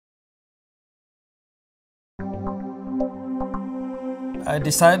I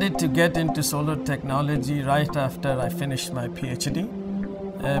decided to get into solar technology right after I finished my PhD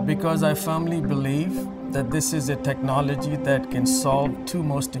because I firmly believe that this is a technology that can solve two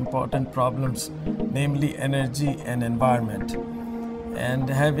most important problems, namely energy and environment. And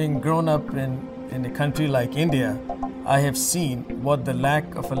having grown up in a country like India, I have seen what the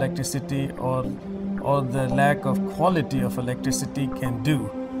lack of electricity or the lack of quality of electricity can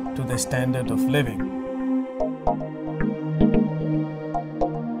do to the standard of living.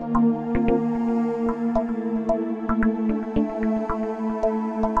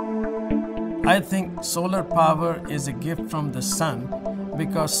 I think solar power is a gift from the sun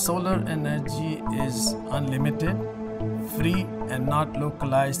because solar energy is unlimited, free, and not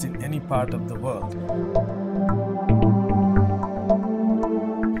localized in any part of the world.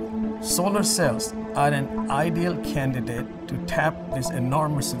 Solar cells are an ideal candidate to tap this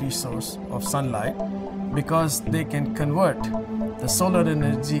enormous resource of sunlight because they can convert the solar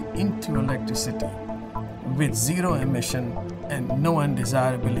energy into electricity with zero emission and no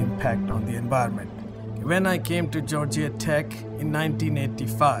undesirable impact on the environment. When I came to Georgia Tech in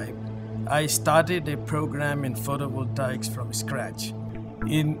 1985, I started a program in photovoltaics from scratch.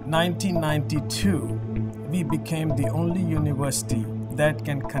 In 1992, we became the only university that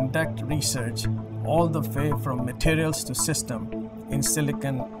can conduct research all the way from materials to system on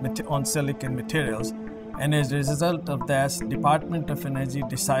silicon materials. And as a result of that, Department of Energy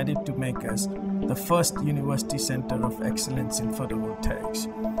decided to make us the first University Center of Excellence in Photovoltaics.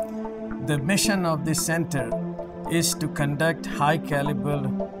 The mission of this center is to conduct high caliber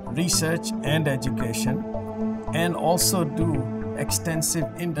research and education and also do extensive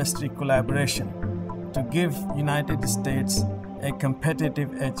industry collaboration to give United States a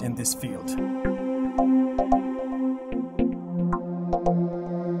competitive edge in this field.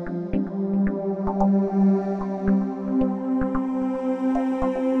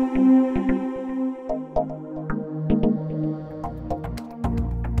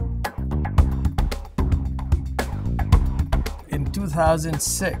 In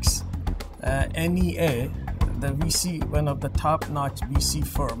 2006, NEA, the VC, one of the top-notch VC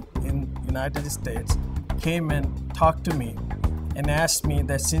firm in United States, came and talked to me and asked me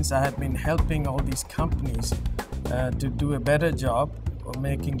that since I had been helping all these companies to do a better job of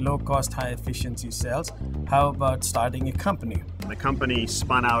making low-cost, high-efficiency cells, how about starting a company? The company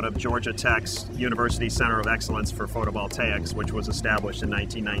spun out of Georgia Tech's University Center of Excellence for Photovoltaics, which was established in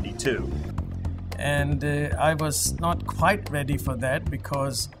 1992. And I was not quite ready for that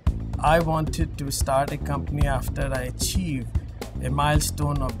because I wanted to start a company after I achieved a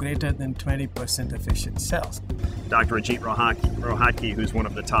milestone of greater than 20% efficient cells. Dr. Ajit Rohatgi, who's one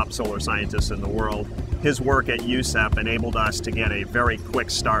of the top solar scientists in the world, his work at USEP enabled us to get a very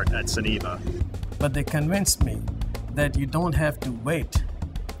quick start at Suniva. But they convinced me that you don't have to wait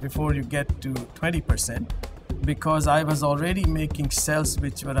before you get to 20%, because I was already making cells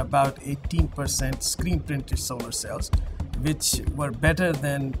which were about 18% screen printed solar cells, which were better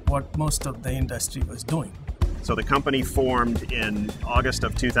than what most of the industry was doing. So the company formed in August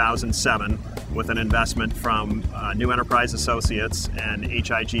of 2007 with an investment from New Enterprise Associates and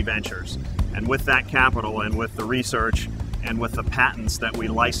HIG Ventures. And with that capital and with the research and with the patents that we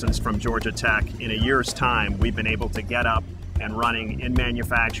licensed from Georgia Tech, in a year's time, we've been able to get up and running in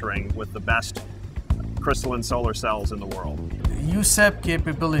manufacturing with the best crystalline solar cells in the world. USEP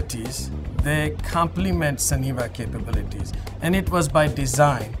capabilities, they complement Suniva capabilities, and it was by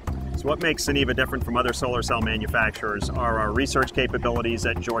design. So what makes Suniva different from other solar cell manufacturers are our research capabilities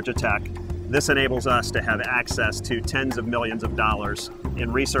at Georgia Tech. This enables us to have access to tens of millions of dollars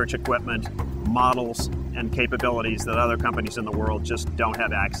in research equipment, models, and capabilities that other companies in the world just don't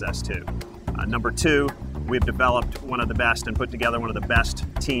have access to. Number two, we've developed one of the best and put together one of the best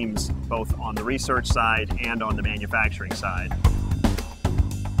teams both on the research side and on the manufacturing side.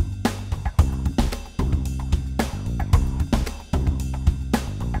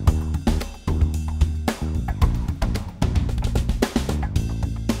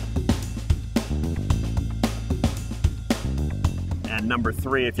 And number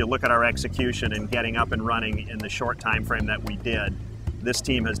three, if you look at our execution and getting up and running in the short time frame that we did, this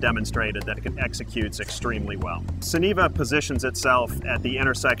team has demonstrated that it executes extremely well. Suniva positions itself at the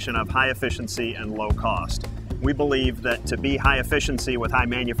intersection of high efficiency and low cost. We believe that to be high efficiency with high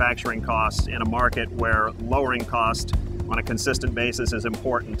manufacturing costs in a market where lowering cost on a consistent basis is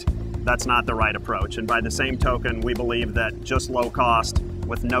important, that's not the right approach. And by the same token, we believe that just low cost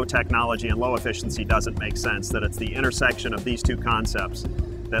with no technology and low efficiency doesn't make sense, that it's the intersection of these two concepts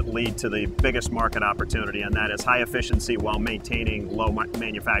that lead to the biggest market opportunity, and that is high efficiency while maintaining low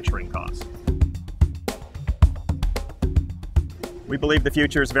manufacturing costs. We believe the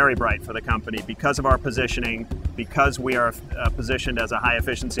future is very bright for the company because of our positioning, because we are positioned as a high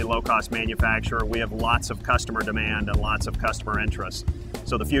efficiency, low cost manufacturer. We have lots of customer demand and lots of customer interest.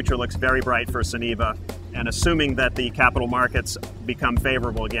 So the future looks very bright for Suniva, and assuming that the capital markets become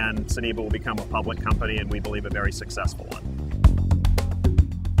favorable again, Suniva will become a public company, and we believe a very successful one.